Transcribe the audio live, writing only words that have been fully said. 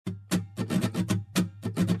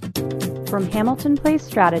From Hamilton Place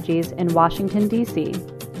Strategies in Washington, D.C.,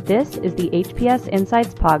 this is the HPS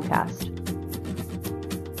Insights Podcast.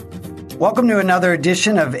 Welcome to another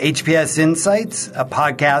edition of HPS Insights, a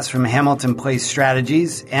podcast from Hamilton Place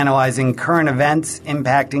Strategies, analyzing current events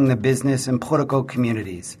impacting the business and political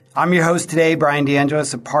communities. I'm your host today, Brian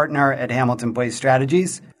DeAngelis, a partner at Hamilton Place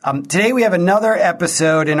Strategies. Today we have another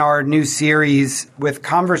episode in our new series with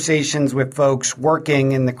conversations with folks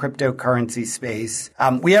working in the cryptocurrency space.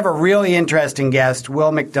 We have a really interesting guest,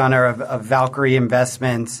 Will McDonough of Valkyrie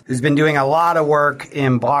Investments, who's been doing a lot of work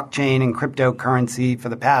in blockchain and cryptocurrency for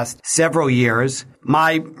the past several years.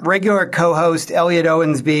 My regular co-host, Elliot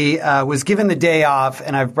Owensby, was given the day off,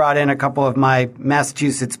 and I've brought in a couple of my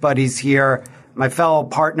Massachusetts buddies here, my fellow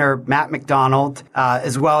partner, Matt McDonald,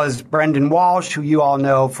 as well as Brendan Walsh, who you all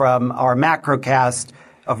know from our Macrocast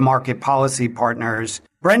of Market Policy Partners.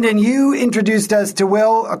 Brendan, you introduced us to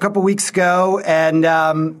Will a couple weeks ago, and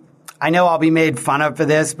I know I'll be made fun of for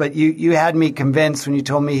this, but you had me convinced when you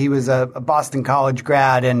told me he was a Boston College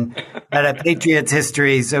grad and had a Patriots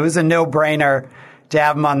history, so it was a no-brainer to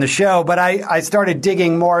have him on the show. But I started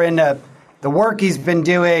digging more into the work he's been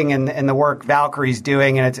doing and the work Valkyrie's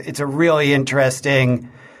doing, and it's a really interesting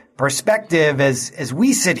perspective as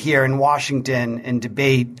we sit here in Washington and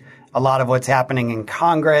debate a lot of what's happening in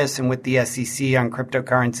Congress and with the SEC on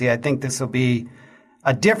cryptocurrency. I think this will be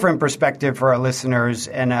a different perspective for our listeners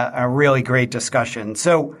and a really great discussion.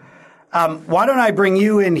 So why don't I bring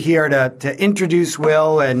you in here to introduce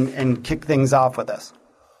Will and kick things off with us?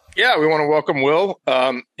 Yeah, we want to welcome Will.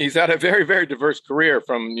 He's had a very, very diverse career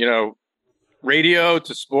from, radio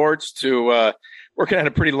to sports to working at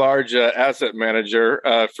a pretty large asset manager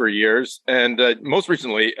for years, and most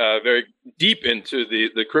recently very deep into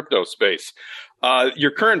the crypto space.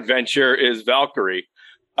 Your current venture is Valkyrie,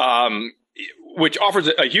 which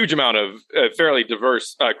offers a huge amount of fairly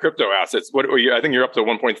diverse crypto assets. I think you're up to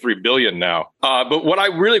 1.3 billion now. But what I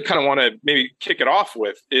really kind of want to maybe kick it off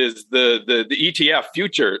with is the ETF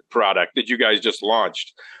future product that you guys just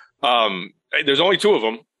launched. There's only two of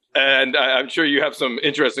them. And I'm sure you have some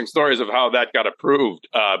interesting stories of how that got approved.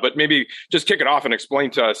 But maybe just kick it off and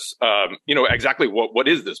explain to us, exactly what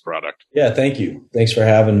is this product? Yeah, thank you. Thanks for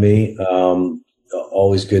having me.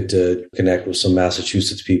 Always good to connect with some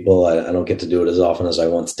Massachusetts people. I don't get to do it as often as I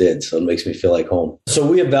once did, so it makes me feel like home. So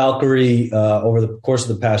we at Valkyrie, over the course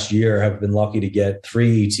of the past year, have been lucky to get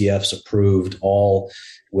 3 ETFs approved, all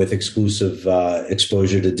with exclusive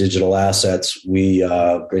exposure to digital assets. We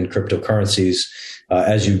in cryptocurrencies.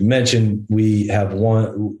 As you mentioned, we got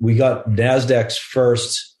NASDAQ's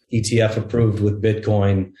first ETF approved with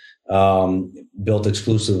Bitcoin, built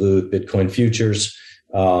exclusively with Bitcoin futures.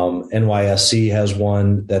 NYSE has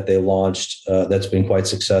one that they launched that's been quite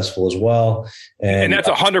successful as well. And that's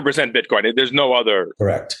 100% Bitcoin. There's no other.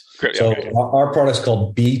 Correct. So our product's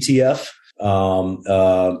called BTF,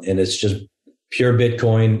 and it's just pure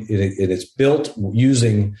Bitcoin. It's built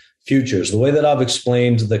using futures. The way that I've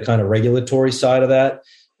explained the kind of regulatory side of that,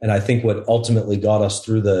 and I think what ultimately got us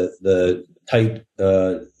through the tight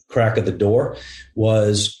crack of the door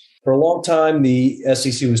was, for a long time, the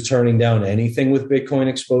SEC was turning down anything with Bitcoin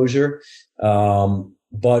exposure.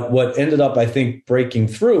 But what ended up, I think, breaking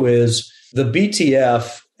through is the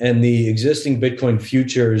BTF and the existing Bitcoin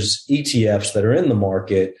futures ETFs that are in the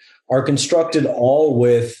market are constructed all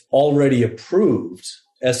with already approved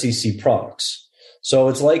SEC products. So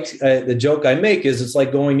it's like the joke I make is it's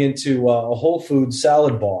like going into a Whole Foods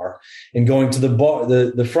salad bar and going to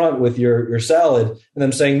the front with your salad and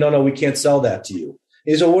them saying, no, we can't sell that to you.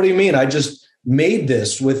 And so what do you mean? I just made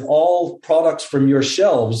this with all products from your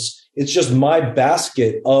shelves. It's just my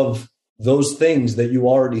basket of those things that you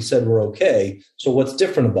already said were okay. So what's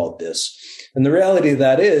different about this? And the reality of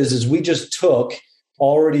that is we just took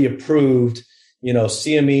already approved,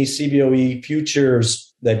 CME, CBOE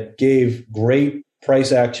futures that gave great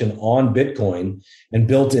price action on Bitcoin and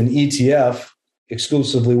built an ETF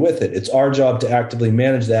exclusively with it. It's our job to actively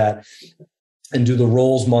manage that and do the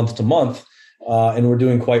rolls month to month. And we're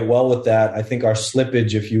doing quite well with that. I think our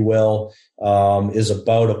slippage, if you will, is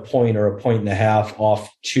about a point or a point and a half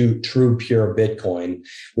off true pure Bitcoin,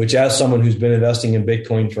 which, as someone who's been investing in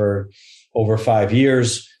Bitcoin for over 5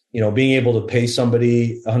 years, being able to pay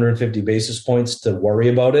somebody 150 basis points to worry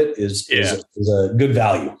about it is a good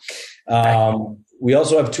value. We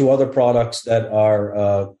also have 2 other products that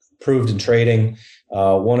are approved in trading,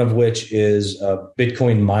 one of which is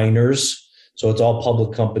Bitcoin miners. So it's all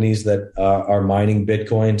public companies that are mining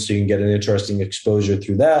Bitcoin, so you can get an interesting exposure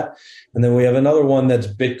through that. And then we have another one that's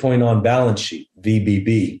Bitcoin on balance sheet,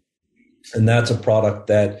 VBB. And that's a product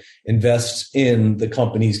that invests in the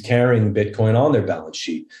companies carrying Bitcoin on their balance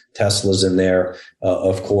sheet. Tesla's in there,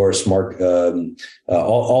 of course, Mark,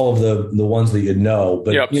 all of the ones that you know.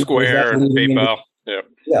 But Square, PayPal.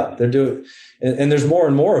 Yeah, they're doing, and there's more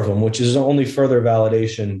and more of them, which is only further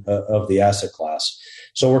validation of the asset class.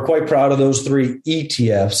 So we're quite proud of those 3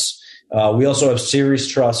 ETFs. We also have series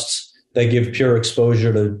trusts that give pure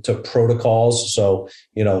exposure to protocols. So,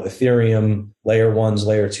 Ethereum, layer 1s,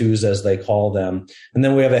 layer 2s, as they call them. And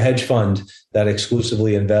then we have a hedge fund that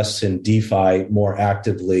exclusively invests in DeFi more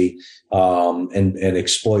actively, and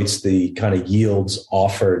exploits the kind of yields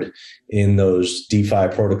offered in those DeFi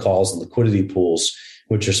protocols and liquidity pools,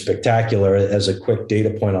 which are spectacular. As a quick data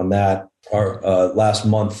point on that, our last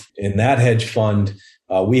month in that hedge fund,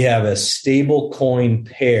 we have a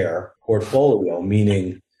stablecoin pair portfolio,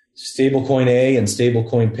 meaning stablecoin A and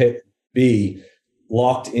stablecoin B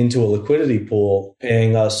locked into a liquidity pool,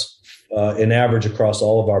 paying us an average across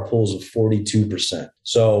all of our pools of 42%.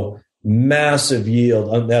 So massive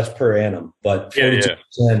yield. That's per annum, but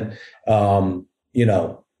 42%,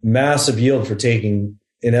 massive yield for taking,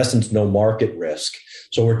 in essence, no market risk.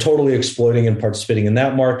 So we're totally exploiting and participating in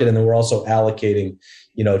that market. And then we're also allocating,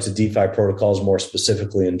 to DeFi protocols more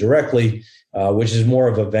specifically and directly, which is more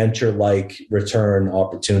of a venture-like return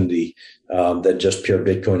opportunity than just pure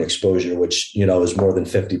Bitcoin exposure, which, is more than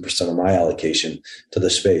 50% of my allocation to the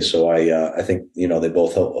space. So I think, they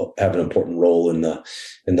both have an important role in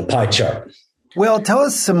the pie chart. Will, tell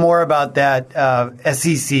us some more about that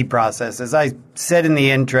SEC process. As I said in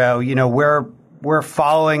the intro, we're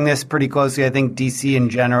following this pretty closely. I think DC in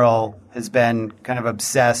general has been kind of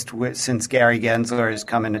obsessed with since Gary Gensler has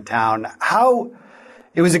come into town.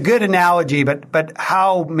 It was a good analogy, but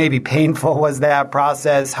how maybe painful was that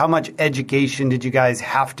process? How much education did you guys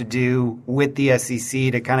have to do with the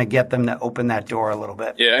SEC to kind of get them to open that door a little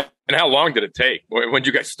bit? Yeah, and how long did it take? When did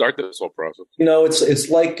you guys start this whole process? It's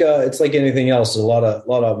like anything else. A lot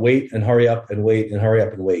of wait and hurry up and wait and hurry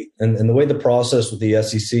up and wait. And the way the process with the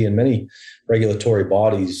SEC and many regulatory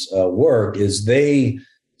bodies work is they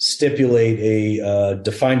stipulate a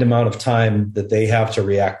defined amount of time that they have to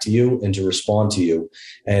react to you and to respond to you.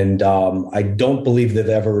 And I don't believe they've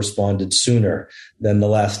ever responded sooner than the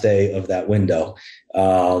last day of that window.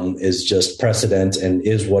 Is just precedent and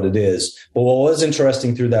is what it is. But what was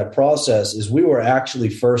interesting through that process is we were actually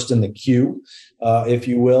first in the queue, if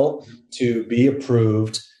you will, to be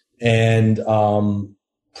approved. And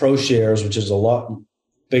ProShares, which is a lot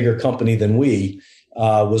bigger company than we,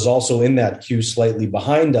 was also in that queue slightly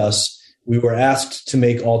behind us. We were asked to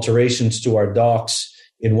make alterations to our docs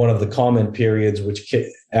in one of the comment periods, which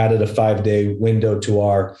added a 5-day window to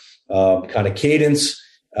our kind of cadence,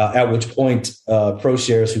 at which point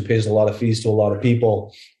ProShares, who pays a lot of fees to a lot of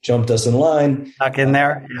people, jumped us in line. Stuck in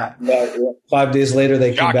there? Yeah. 5 days later,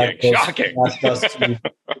 they came back and asked us to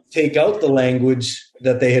take out the language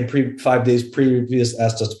that they had 5 days previous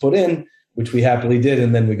asked us to put in, which we happily did,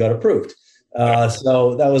 and then we got approved.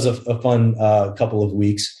 So that was a fun couple of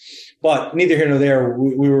weeks, but neither here nor there.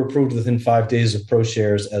 We were approved within 5 days of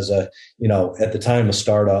ProShares as a, at the time, a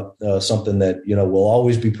startup, something that, we'll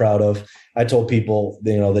always be proud of. I told people,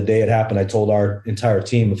 the day it happened, I told our entire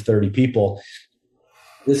team of 30 people,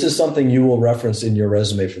 this is something you will reference in your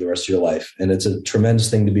resume for the rest of your life. And it's a tremendous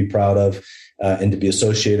thing to be proud of and to be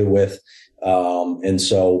associated with. And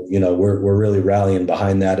so, we're really rallying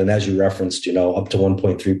behind that. And as you referenced, up to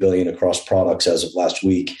 1.3 billion across products as of last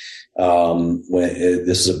week.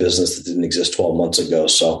 This is a business that didn't exist 12 months ago.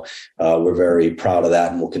 So, we're very proud of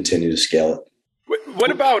that and we'll continue to scale it.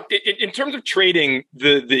 What about in terms of trading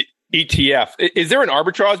the ETF? Is there an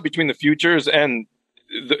arbitrage between the futures and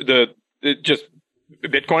the just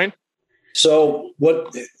Bitcoin? So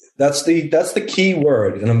that's the key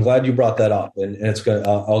word, and I'm glad you brought that up. And it's going.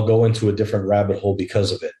 I'll go into a different rabbit hole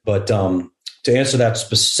because of it. But to answer that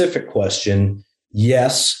specific question,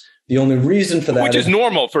 yes. The only reason for that, which is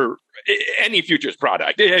normal for any futures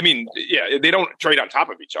product. I mean, yeah, they don't trade on top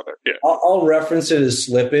of each other. Yeah. I'll reference it as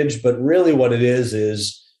slippage, but really what it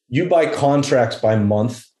is you buy contracts by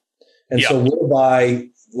month, and so we'll buy.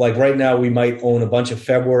 Like right now, we might own a bunch of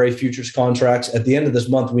February futures contracts. At the end of this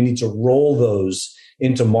month, we need to roll those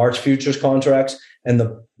into March futures contracts. And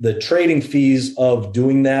the trading fees of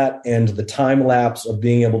doing that and the time lapse of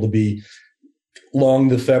being able to be long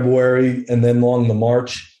the February and then long the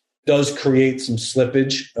March does create some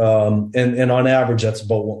slippage. And on average, that's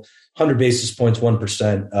about 100 basis points,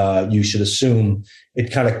 1%. You should assume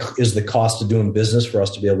it kind of is the cost of doing business for us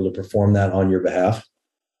to be able to perform that on your behalf.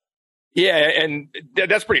 Yeah, and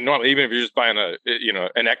that's pretty normal, even if you're just buying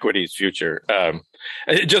an equities future.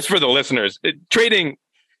 Just for the listeners, trading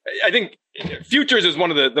I think futures is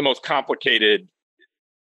one of the most complicated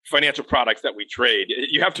financial products that we trade.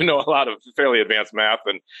 You have to know a lot of fairly advanced math,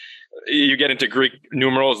 and you get into Greek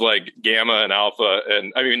numerals like gamma and alpha,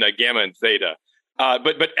 and gamma and theta.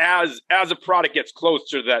 But as a product gets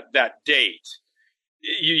closer to that date,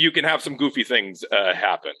 you can have some goofy things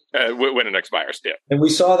happen when it expires. Yeah. And we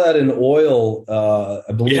saw that in oil,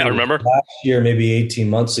 I believe. Yeah, remember last year, maybe 18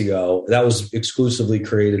 months ago. That was exclusively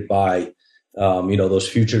created by those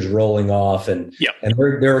futures rolling off, and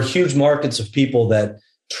there are huge markets of people that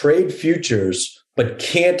trade futures but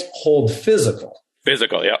can't hold physical.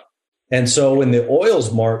 Physical, yeah. And so in the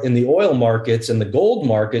oil markets and the gold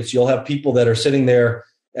markets, you'll have people that are sitting there,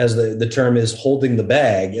 as the term is, holding the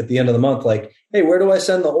bag at the end of the month, like, hey, where do I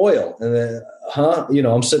send the oil? And then,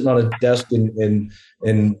 I'm sitting on a desk in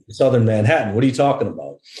Southern Manhattan. What are you talking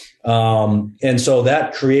about? And so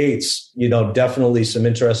that creates, definitely some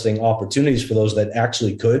interesting opportunities for those that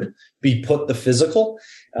actually could be put the physical.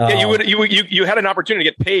 You had an opportunity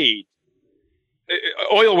to get paid.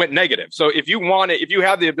 Oil went negative. So if you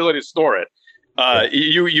had the ability to store it,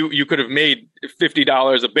 you could have made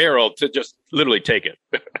 $50 a barrel to just literally take it.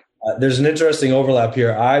 There's an interesting overlap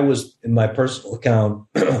here. I was, in my personal account,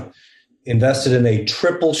 invested in a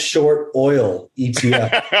triple short oil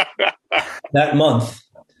ETF that month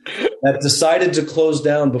that decided to close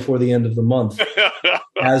down before the end of the month.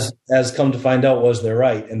 As come to find out, was they're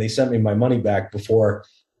right. And they sent me my money back before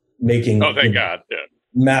making thank God. Yeah.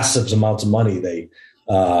 massive amounts of money. They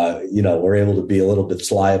were able to be a little bit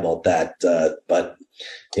sly about that. But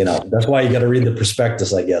that's why you got to read the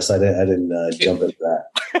prospectus, I guess. I didn't jump into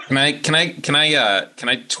that. Can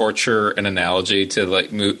I torture an analogy to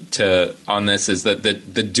move to on this? Is that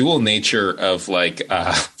the dual nature of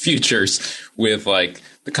futures with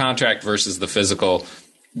the contract versus the physical?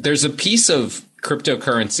 There's a piece of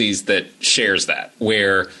cryptocurrencies that shares that,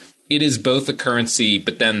 where it is both a currency,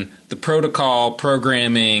 but then the protocol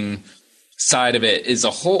programming side of it is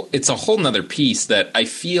it's a whole nother piece that I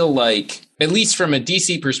feel like, at least from a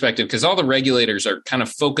DC perspective, because all the regulators are kind of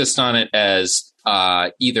focused on it as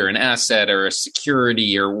either an asset or a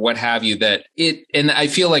security or what have you, and I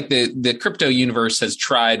feel like the crypto universe has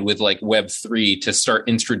tried with Web3 to start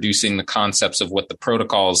introducing the concepts of what the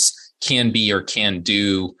protocols can be or can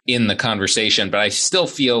do in the conversation. But I still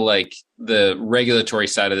feel like the regulatory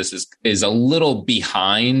side of this is a little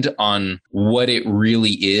behind on what it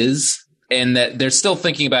really is, and that they're still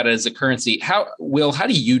thinking about it as a currency. How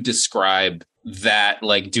do you describe that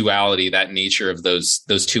duality, that nature of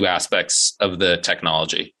those two aspects of the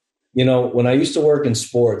technology? When I used to work in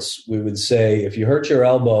sports, we would say, if you hurt your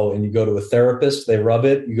elbow and you go to a therapist, they rub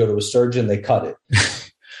it. You go to a surgeon, they cut it.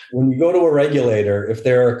 When you go to a regulator, if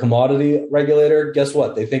they're a commodity regulator, guess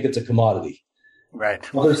what? They think it's a commodity. Right.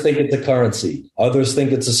 Others think it's a currency. Others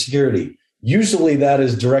think it's a security. Usually that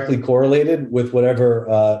is directly correlated with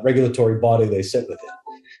whatever regulatory body they sit within.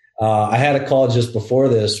 I had a call just before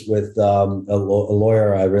this with a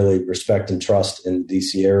lawyer I really respect and trust in the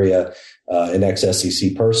DC area, an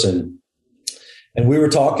ex-SEC person. And we were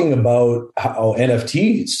talking about how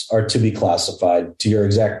NFTs are to be classified, to your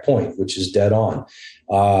exact point, which is dead on.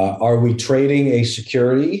 Are we trading a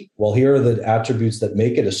security? Well, here are the attributes that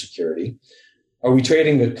make it a security. Are we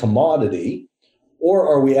trading a commodity? Or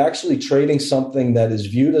are we actually trading something that is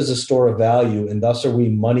viewed as a store of value, and thus are we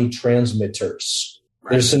money transmitters?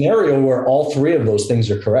 Right. There's a scenario where all three of those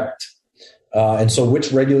things are correct. And so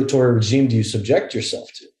which regulatory regime do you subject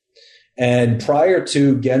yourself to? And prior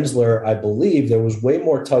to Gensler, I believe there was way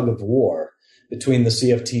more tug of war between the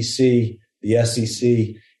CFTC, the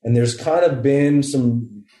SEC, and there's kind of been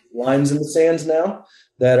some lines in the sands now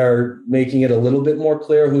that are making it a little bit more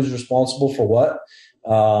clear who's responsible for what.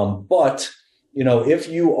 But if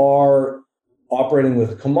you are operating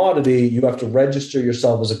with a commodity, you have to register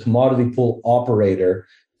yourself as a commodity pool operator,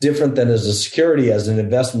 different than as a security, as an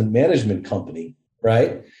investment management company,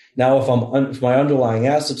 right? Now, if my underlying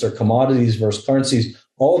assets are commodities versus currencies,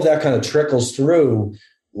 all of that kind of trickles through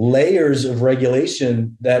layers of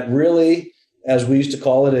regulation that really, as we used to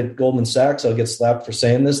call it at Goldman Sachs, I'll get slapped for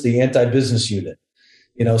saying this, the anti-business unit.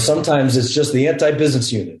 Sometimes it's just the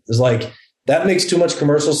anti-business unit. It's like, that makes too much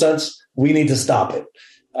commercial sense. We need to stop it.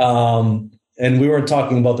 And we weren't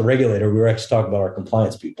talking about the regulator. We were actually talking about our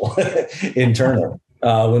compliance people internal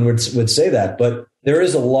when we'd say that. But there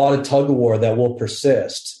is a lot of tug of war that will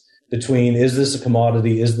persist between, is this a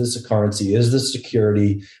commodity? Is this a currency? Is this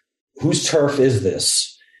security? Whose turf is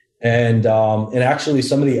this? And actually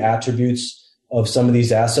some of the attributes of some of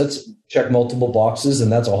these assets check multiple boxes,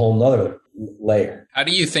 and that's a whole nother layer. How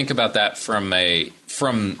do you think about that from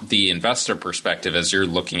the investor perspective as you're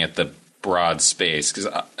looking at the broad space? Because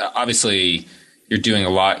obviously you're doing a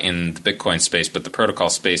lot in the Bitcoin space, but the protocol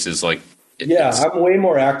space is like, I'm way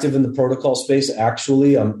more active in the protocol space.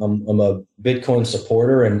 Actually, I'm a Bitcoin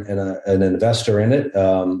supporter and an investor in it,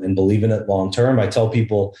 and believe in it long term. I tell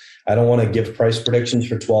people I don't want to give price predictions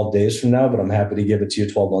for 12 days from now, but I'm happy to give it to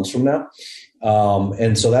you 12 months from now.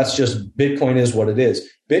 And so that's just Bitcoin is what it is.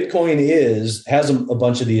 Bitcoin has a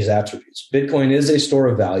bunch of these attributes. Bitcoin is a store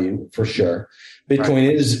of value for sure.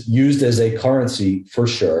 Bitcoin is used as a currency for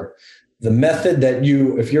sure. The method that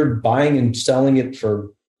if you're buying and selling it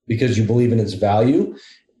because you believe in its value,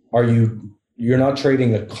 you're not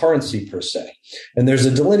trading a currency per se. And there's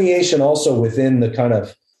a delineation also within the kind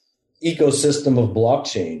of ecosystem of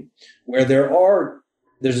blockchain where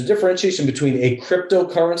there's a differentiation between a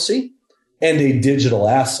cryptocurrency and a digital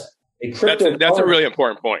asset. That's a really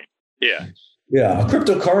important point. Yeah. Yeah. A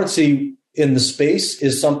cryptocurrency in the space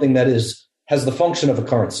is something that has the function of a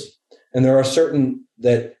currency. And there are certain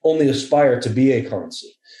that only aspire to be a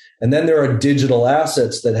currency. And then there are digital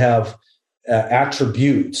assets that have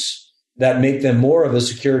attributes that make them more of a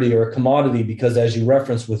security or a commodity because, as you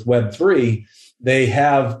referenced with Web3, they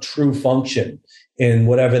have true function in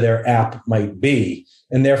whatever their app might be.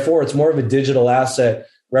 And therefore, it's more of a digital asset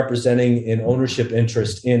representing an ownership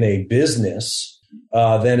interest in a business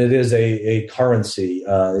than it is a currency,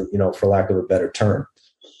 for lack of a better term.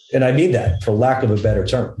 And I mean that, for lack of a better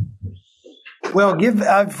term. Well, give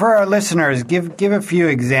for our listeners, give a few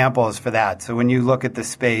examples for that. So when you look at the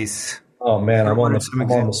space, oh man, I'm on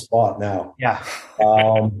the spot now. Yeah.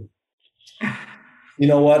 You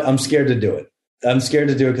know what? I'm scared to do it. I'm scared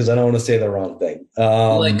to do it because I don't want to say the wrong thing.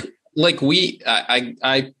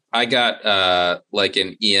 I got like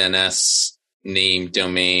an ENS name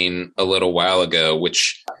domain a little while ago,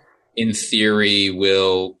 which in theory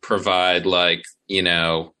will provide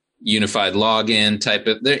unified login type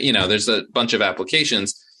of, there's a bunch of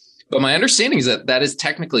applications, but my understanding is that is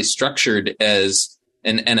technically structured as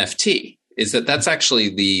an NFT. Is that's actually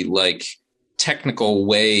the technical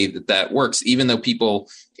way that works, even though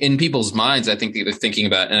people's minds, I think they're thinking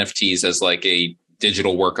about NFTs as like a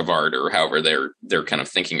digital work of art or however they're kind of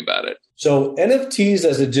thinking about it. So NFTs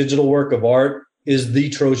as a digital work of art is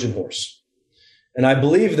the Trojan horse. And I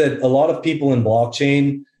believe that a lot of people in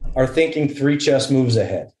blockchain are thinking 3 chess moves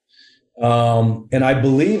ahead. And I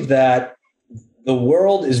believe that the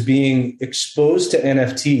world is being exposed to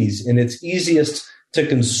NFTs in its easiest to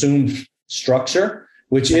consume structure,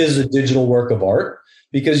 which is a digital work of art.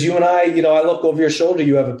 Because you and I look over your shoulder,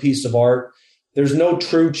 you have a piece of art. There's no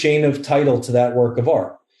true chain of title to that work of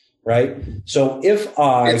art, right? So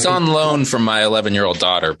it's on loan from my 11-year-old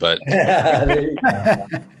daughter, but there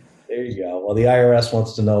you go. Well, the IRS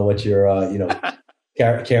wants to know what you're,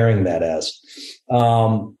 carrying that as.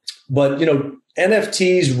 But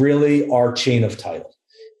NFTs really are chain of title.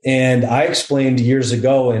 And I explained years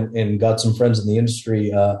ago and got some friends in the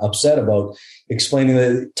industry upset about explaining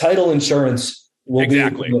that title insurance will be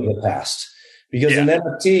in the past. Because an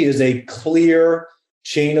NFT is a clear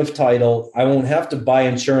chain of title. I won't have to buy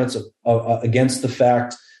insurance against the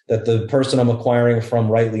fact that the person I'm acquiring from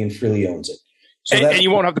rightly and freely owns it. So and you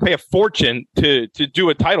won't have to pay a fortune to do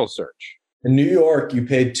a title search. In New York, you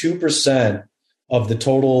paid 2% of the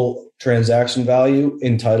total transaction value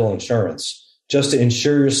in title insurance just to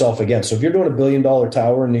insure yourself against. So if you're doing $1 billion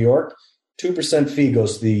tower in New York, 2% fee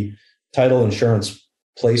goes to the title insurance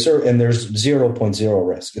placer, and there's 0.0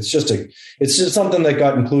 risk. It's just something that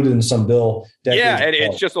got included in some bill. Yeah, and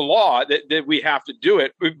it's just a law that we have to do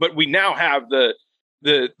it, but we now have the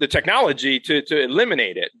technology to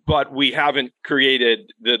eliminate it, but we haven't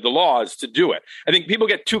created the laws to do it. I think people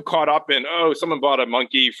get too caught up in, someone bought a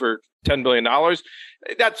monkey for $10 billion.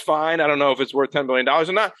 That's fine. I don't know if it's worth $10 billion or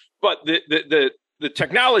not, but the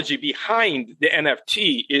technology behind the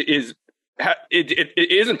NFT is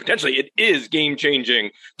game-changing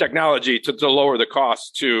technology to lower the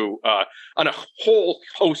cost on a whole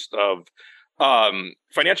host of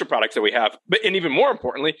financial products that we have, and even more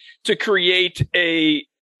importantly, to create a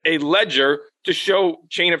ledger to show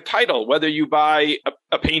chain of title, whether you buy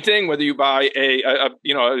a painting, whether you buy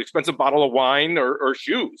an expensive bottle of wine or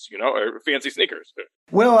shoes, or fancy sneakers.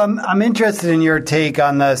 Will, I'm interested in your take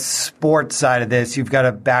on the sports side of this. You've got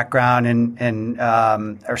a background and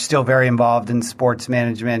are still very involved in sports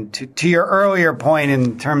management. To your earlier point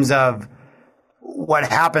in terms of what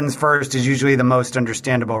happens first is usually the most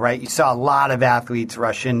understandable, right? You saw a lot of athletes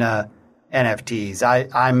rush into NFTs.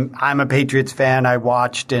 I'm a Patriots fan. I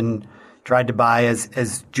watched and tried to buy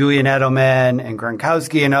as Julian Edelman and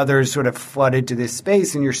Gronkowski and others sort of flooded to this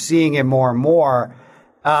space, and you're seeing it more and more.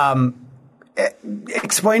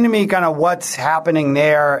 explain to me kind of what's happening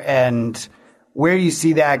there and where you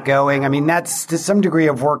see that going. I mean, that's to some degree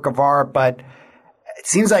of work of art, but it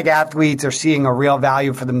seems like athletes are seeing a real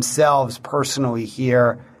value for themselves personally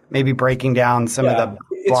here, maybe breaking down some of the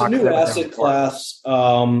It's a new asset class,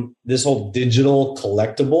 this whole digital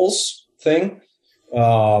collectibles thing,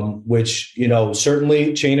 which,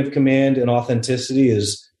 certainly chain of command and authenticity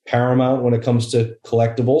is paramount when it comes to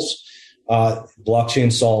collectibles.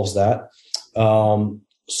 Blockchain solves that.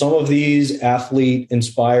 Some of these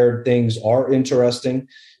athlete-inspired things are interesting.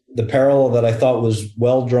 The parallel that I thought was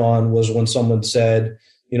well drawn was when someone said,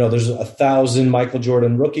 there's 1,000 Michael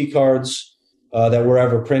Jordan rookie cards that were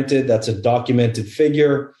ever printed. That's a documented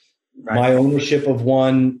figure. Right. My ownership of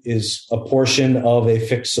one is a portion of a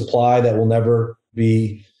fixed supply that will never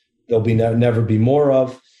be more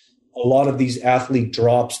of. A lot of these athlete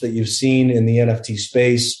drops that you've seen in the NFT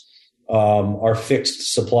space are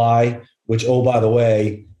fixed supply, which, oh, by the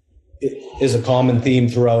way, is a common theme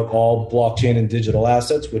throughout all blockchain and digital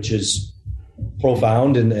assets, which is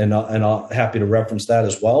profound, and I'm happy to reference that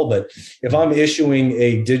as well. But if I'm issuing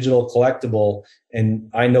a digital collectible and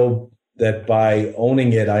I know that by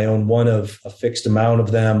owning it, I own one of a fixed amount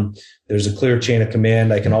of them, there's a clear chain of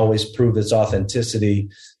command, I can always prove its authenticity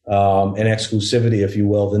and exclusivity, if you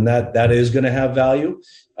will, then that is going to have value.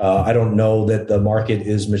 I don't know that the market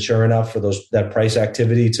is mature enough for that price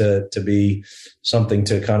activity to be something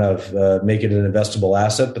to kind of make it an investable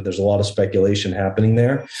asset, but there's a lot of speculation happening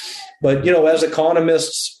there. But, as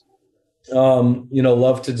economists,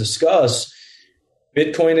 love to discuss,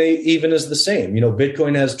 Bitcoin even is the same.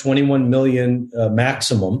 Bitcoin has 21 million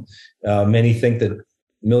maximum. Many think that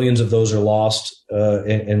millions of those are lost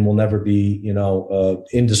and will never be,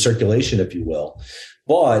 into circulation, if you will.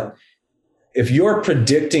 But if you're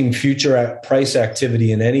predicting future price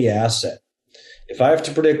activity in any asset, if I have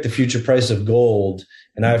to predict the future price of gold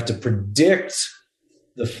and I have to predict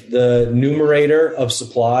the numerator of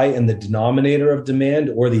supply and the denominator of demand,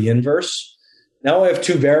 or the inverse, now I have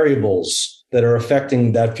two variables that are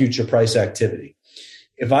affecting that future price activity.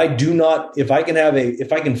 If I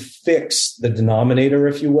can fix the denominator,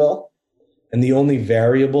 if you will, and the only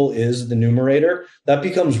variable is the numerator, that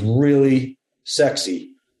becomes really sexy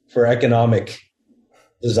for economic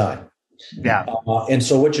design. Yeah. And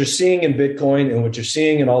so what you're seeing in Bitcoin and what you're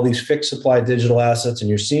seeing in all these fixed supply digital assets, and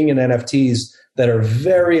you're seeing in NFTs that are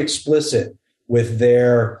very explicit with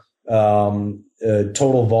their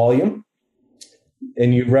total volume.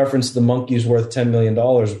 And you referenced the monkey's worth $10 million.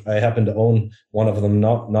 I happen to own one of them,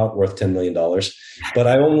 not worth $10 million, but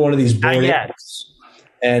I own one of these Bored Apes.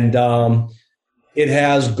 And it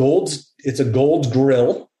has gold. It's a gold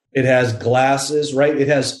grill. It has glasses, right? It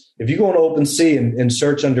has, if you go on OpenSea and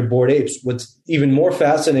search under Bored Apes, what's even more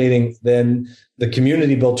fascinating than the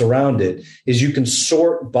community built around it is you can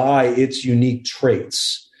sort by its unique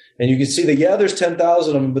traits. And you can see that, there's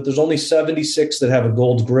 10,000 of them, but there's only 76 that have a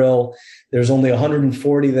gold grill. There's only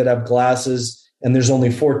 140 that have glasses, and there's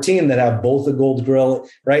only 14 that have both a gold grill,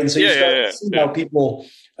 right? And so you start to see how people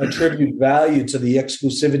attribute value to the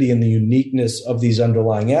exclusivity and the uniqueness of these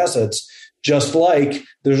underlying assets. Just like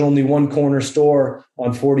there's only one corner store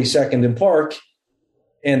on 42nd and Park,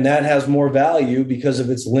 and that has more value because of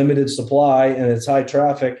its limited supply and its high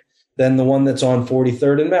traffic than the one that's on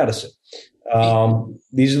 43rd and Madison.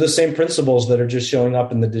 These are the same principles that are just showing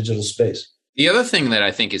up in the digital space. The other thing that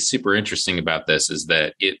I think is super interesting about this is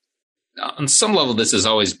that on some level, this has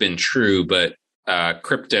always been true, but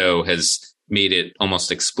crypto has made it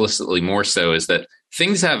almost explicitly more so, is that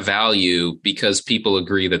things have value because people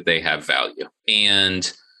agree that they have value.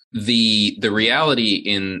 And the reality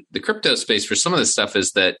in the crypto space for some of this stuff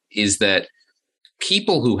is that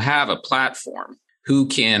people who have a platform who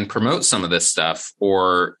can promote some of this stuff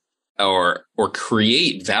or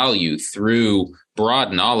create value through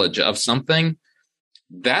broad knowledge of something,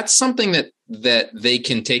 that's something that they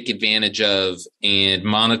can take advantage of and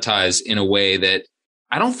monetize in a way that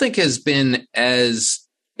I don't think has been as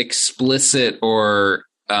explicit or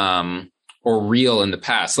real in the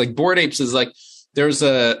past. Like Bored Apes is like, there's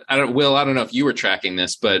I don't know if you were tracking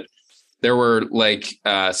this, but there were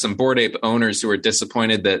some Bored Ape owners who were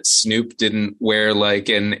disappointed that Snoop didn't wear like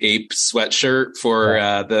an ape sweatshirt for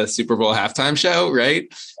the Super Bowl halftime show, right?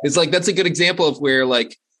 It's like, that's a good example of where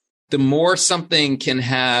like the more something can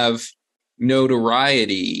have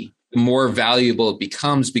notoriety, the more valuable it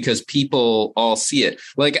becomes because people all see it.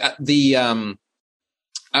 Like I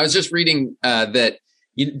was just reading that.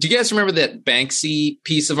 Do you guys remember that Banksy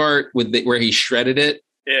piece of art where he shredded it?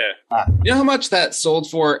 Yeah. You know how much that sold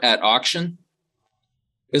for at auction?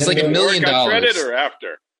 It was like $1 million. Got shredded or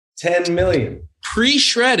after? 10 million.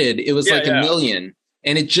 pre-shredded, it was like $1 million,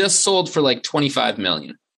 and it just sold for like $25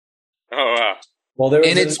 million. Oh, wow. Well, there was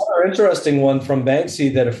another interesting one from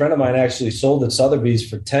Banksy that a friend of mine actually sold at Sotheby's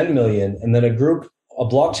for $10 million, and then a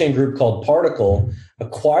blockchain group called Particle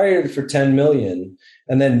acquired it for $10 million,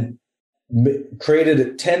 and then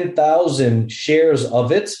created 10,000 shares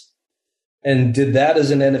of it, and did that as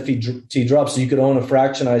an NFT drop, so you could own a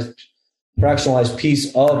fractionalized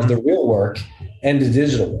piece of the real work and the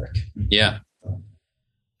digital work. Yeah.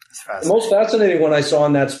 The most fascinating one I saw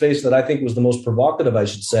in that space that I think was the most provocative, I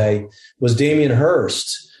should say, was Damien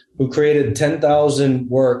Hirst, who created 10,000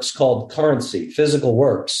 works called Currency, physical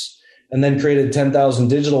works, and then created 10,000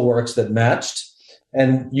 digital works that matched.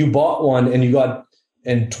 And you bought one, and you got,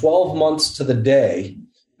 in 12 months to the day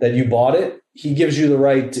that you bought it, he gives you the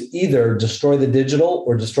right to either destroy the digital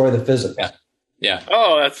or destroy the physical. Yeah.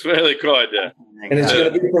 Oh, that's really cool idea. And it's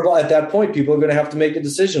going to be, at that point, people are going to have to make a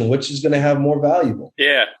decision, which is going to have more valuable.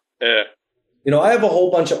 Yeah. I have a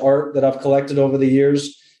whole bunch of art that I've collected over the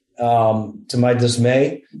years, to my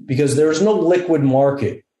dismay, because there's no liquid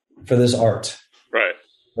market for this art.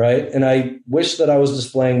 Right. And I wish that I was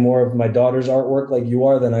displaying more of my daughter's artwork like you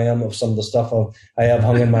are than I am of some of the stuff I have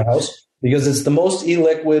hung in my house, because it's the most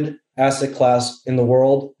illiquid asset class in the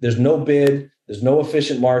world. There's no bid. There's no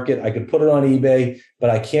efficient market. I could put it on eBay, but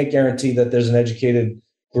I can't guarantee that there's an educated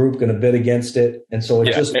group going to bid against it. And so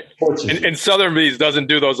it just torches you. And Sotheby's doesn't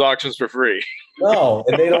do those auctions for free. No,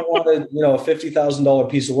 and they don't want a $50,000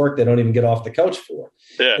 piece of work they don't even get off the couch for.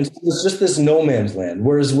 Yeah. And so it's just this no man's land.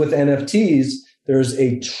 Whereas with NFTs, there's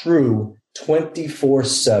a true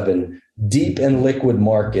 24/7 deep and liquid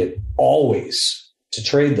market always to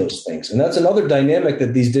trade those things. And that's another dynamic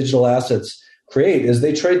that these digital assets create, is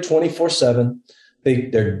they trade 24/7.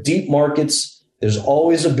 They're deep markets. There's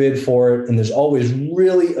always a bid for it, and there's always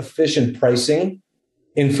really efficient pricing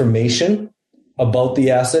information about the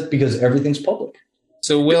asset because everything's public.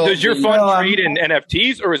 So, Will, does your fund trade in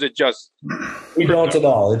NFTs, or is it just? We don't at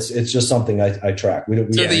all. It's just something I track.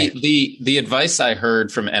 The advice I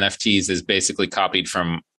heard from NFTs is basically copied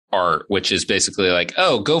from art, which is basically like,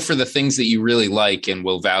 go for the things that you really like and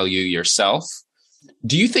will value yourself.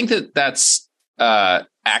 Do you think that that's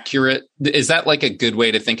accurate? Is that like a good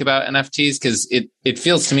way to think about NFTs? Because it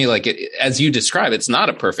feels to me like, as you describe, it's not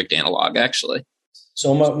a perfect analog, actually.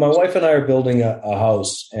 So my wife and I are building a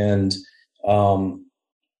house, and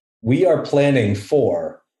we are planning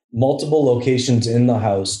for multiple locations in the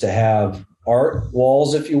house to have art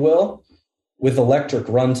walls, if you will, with electric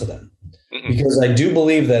run to them. Because I do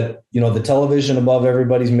believe that, the television above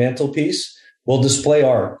everybody's mantelpiece will display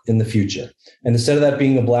art in the future. And instead of that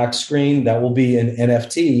being a black screen, that will be an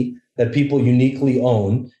NFT that people uniquely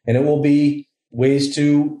own. And it will be ways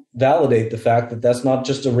to validate the fact that that's not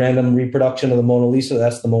just a random reproduction of the Mona Lisa,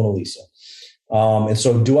 that's the Mona Lisa. And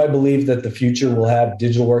so do I believe that the future will have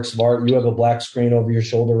digital works of art? You have a black screen over your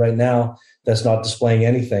shoulder right now that's not displaying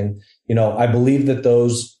anything. I believe that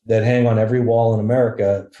those that hang on every wall in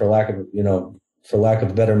America, for lack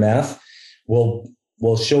of better math,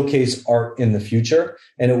 will showcase art in the future,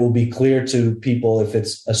 and it will be clear to people if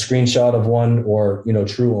it's a screenshot of one or,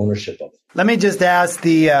 true ownership of it. Let me just ask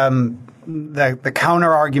the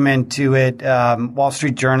counter argument to it. Wall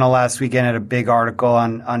Street Journal last weekend had a big article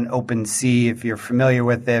on OpenSea, if you're familiar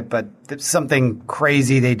with it, but something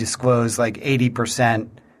crazy. They disclosed like 80%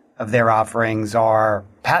 of their offerings are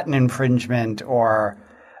patent infringement or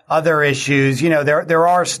other issues. There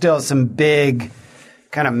are still some big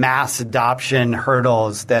kind of mass adoption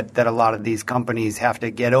hurdles that a lot of these companies have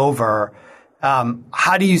to get over.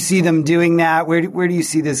 How do you see them doing that? Where do you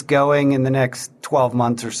see this going in the next 12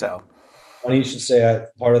 months or so? Funny you should say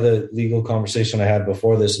part of the legal conversation I had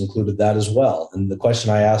before this included that as well. And the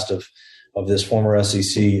question I asked of this former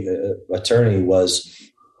SEC attorney was,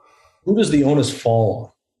 who does the onus fall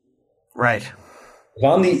on? Right. If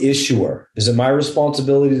I'm the issuer, is it my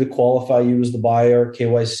responsibility to qualify you as the buyer,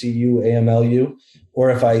 KYC you, AML you? Or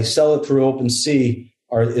if I sell it through OpenSea,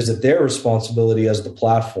 is it their responsibility as the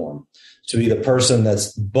platform to be the person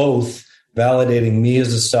that's both validating me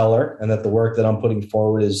as a seller and that the work that I'm putting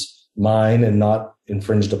forward is mine and not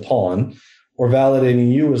infringed upon, or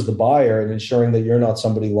validating you as the buyer and ensuring that you're not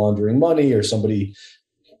somebody laundering money or somebody,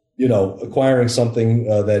 acquiring something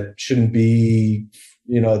that shouldn't be,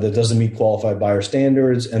 that doesn't meet qualified buyer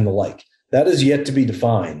standards and the like. That is yet to be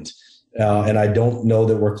defined. And I don't know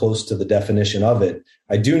that we're close to the definition of it.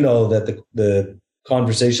 I do know that the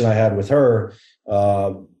conversation I had with her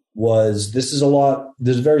was this is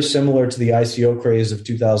very similar to the ICO craze of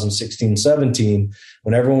 2016-17,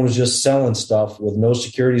 when everyone was just selling stuff with no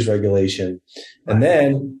securities regulation. And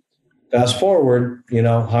then Fast forward,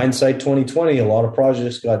 hindsight 2020, a lot of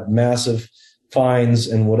projects got massive fines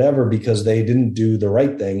and whatever because they didn't do the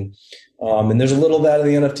right thing. And there's a little of that in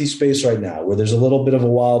the NFT space right now, where there's a little bit of a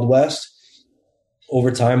Wild West.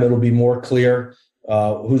 Over time, it'll be more clear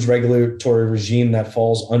whose regulatory regime that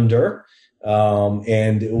falls under.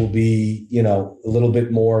 And it will be, a little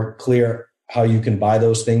bit more clear how you can buy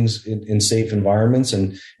those things in safe environments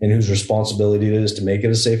and whose responsibility it is to make it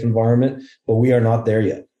a safe environment. But we are not there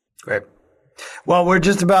yet. Great. Well, we're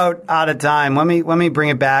just about out of time. Let me bring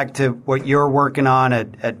it back to what you're working on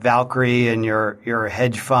at Valkyrie and your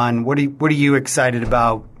hedge fund. What are you excited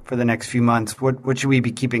about for the next few months? What should we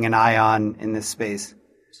be keeping an eye on in this space?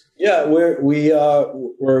 Yeah,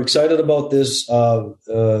 we're excited about this BTF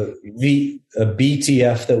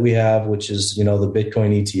that we have, which is the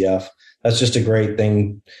Bitcoin ETF. That's just a great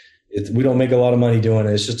thing. We don't make a lot of money doing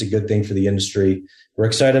it. It's just a good thing for the industry. We're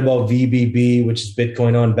excited about VBB, which is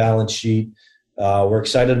Bitcoin on balance sheet. We're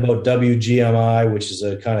excited about WGMI, which is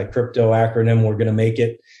a kind of crypto acronym. We're going to make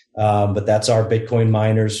it. But that's our Bitcoin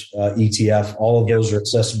miners ETF. All of those are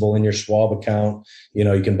accessible in your Schwab account.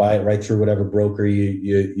 You can buy it right through whatever broker you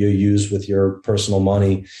use with your personal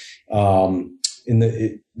money.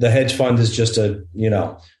 The hedge fund is just a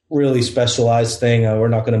really specialized thing. We're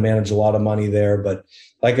not going to manage a lot of money there, but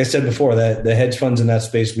like I said before, that the hedge funds in that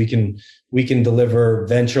space, we can deliver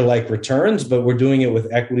venture-like returns, but we're doing it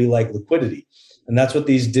with equity-like liquidity. And that's what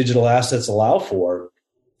these digital assets allow for.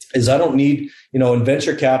 Is I don't need, in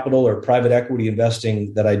venture capital or private equity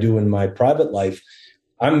investing that I do in my private life,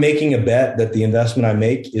 I'm making a bet that the investment I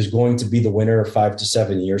make is going to be the winner 5 to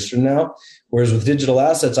 7 years from now. Whereas with digital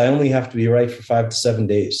assets, I only have to be right for 5 to 7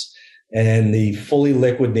 days. And the fully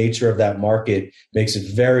liquid nature of that market makes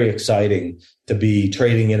it very exciting to be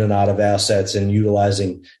trading in and out of assets and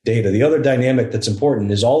utilizing data. The other dynamic that's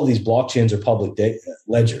important is all of these blockchains are public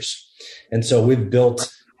ledgers. And so we've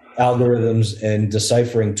built algorithms and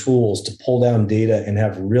deciphering tools to pull down data and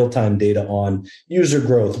have real-time data on user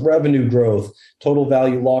growth, revenue growth, total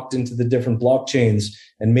value locked into the different blockchains,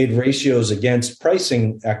 and made ratios against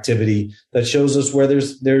pricing activity that shows us where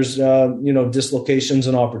there's dislocations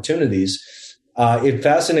and opportunities. It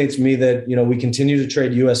fascinates me that we continue to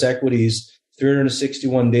trade U.S. equities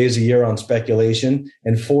 361 days a year on speculation,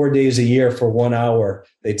 and 4 days a year for 1 hour.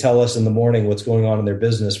 They tell us in the morning what's going on in their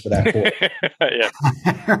business for that quarter.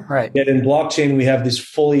 Yeah. Right. Yet in blockchain, we have this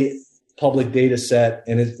fully public data set,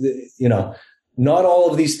 and not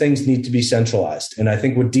all of these things need to be centralized. And I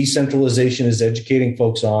think what decentralization is educating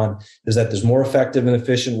folks on is that there's more effective and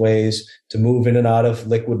efficient ways to move in and out of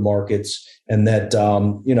liquid markets, and that,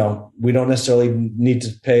 we don't necessarily need to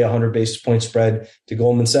pay 100 basis point spread to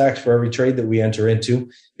Goldman Sachs for every trade that we enter into,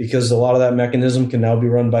 because a lot of that mechanism can now be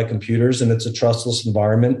run by computers, and it's a trustless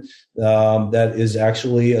environment that is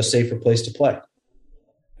actually a safer place to play.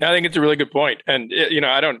 I think it's a really good point. And,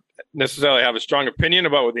 I don't necessarily have a strong opinion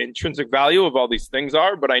about what the intrinsic value of all these things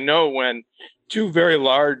are, but I know when two very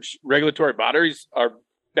large regulatory bodies are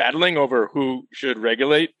battling over who should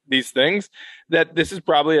regulate these things, that this is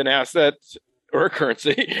probably an asset or a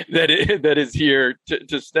currency that is here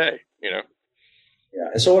to stay, Yeah.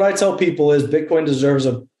 And so what I tell people is Bitcoin deserves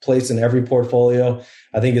a place in every portfolio.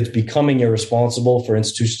 I think it's becoming irresponsible for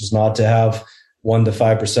institutions not to have 1 to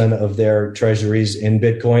 5% of their treasuries in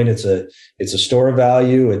Bitcoin. It's a store of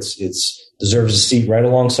value. It's deserves a seat right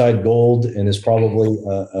alongside gold, and is probably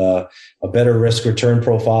a better risk return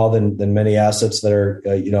profile than many assets that are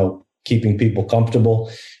keeping people comfortable.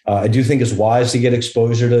 I do think it's wise to get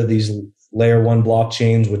exposure to these layer one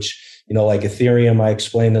blockchains, which like Ethereum, I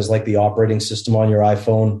explained, as like the operating system on your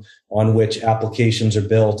iPhone on which applications are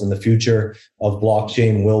built, and the future of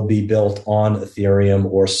blockchain will be built on Ethereum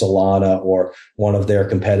or Solana or one of their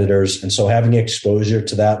competitors. And so having exposure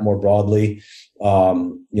to that more broadly,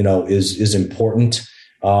 is important.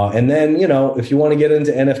 And then, if you want to get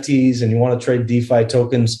into NFTs and you want to trade DeFi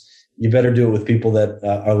tokens, you better do it with people that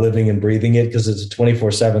are living and breathing it, because it's a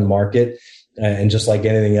 24/7 market. And just like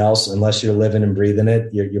anything else, unless you're living and breathing it,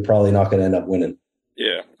 you're probably not going to end up winning.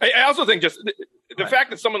 Yeah. I also think just the fact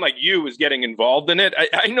that someone like you is getting involved in it.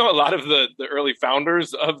 I know a lot of the early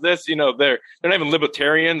founders of this, they're not even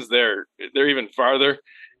libertarians. They're even farther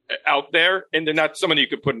out there, and they're not someone you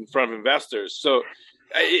could put in front of investors. So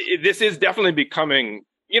this is definitely becoming,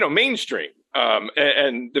 mainstream.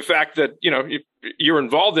 And the fact that, you're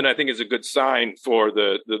involved in, I think, is a good sign for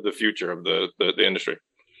the future of the industry.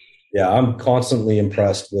 Yeah, I'm constantly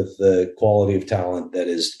impressed with the quality of talent that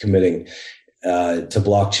is committing to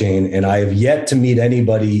blockchain. And I have yet to meet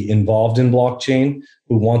anybody involved in blockchain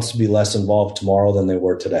who wants to be less involved tomorrow than they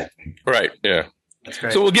were today. Right. Yeah. That's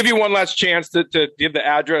great. So we'll give you one last chance to give the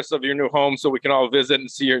address of your new home so we can all visit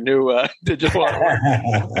and see your new digital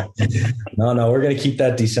artwork. No, we're going to keep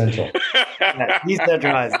that decentral. Yeah,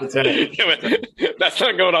 decentralized. That's right. That's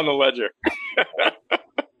not going on the ledger.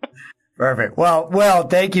 Perfect. Well,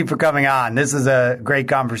 thank you for coming on. This is a great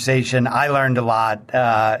conversation. I learned a lot,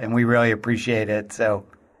 and we really appreciate it. So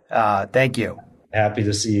thank you. Happy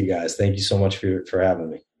to see you guys. Thank you so much for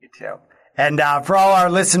having me. You too. And for all our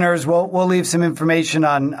listeners, we'll leave some information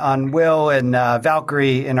on Will and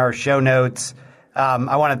Valkyrie in our show notes.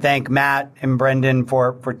 I want to thank Matt and Brendan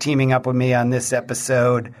for teaming up with me on this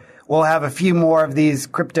episode. We'll have a few more of these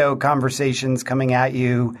crypto conversations coming at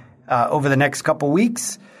you over the next couple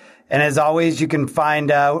weeks. And as always, you can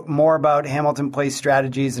find out more about Hamilton Place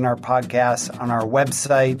Strategies in our podcast on our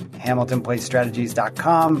website,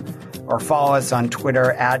 hamiltonplacestrategies.com, or follow us on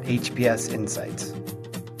Twitter at HPS Insights.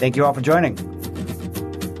 Thank you all for joining.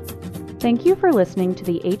 Thank you for listening to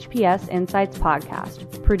the HPS Insights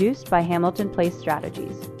podcast, produced by Hamilton Place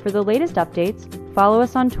Strategies. For the latest updates, follow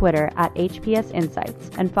us on Twitter at HPS Insights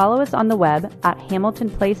and follow us on the web at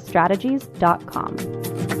hamiltonplacestrategies.com.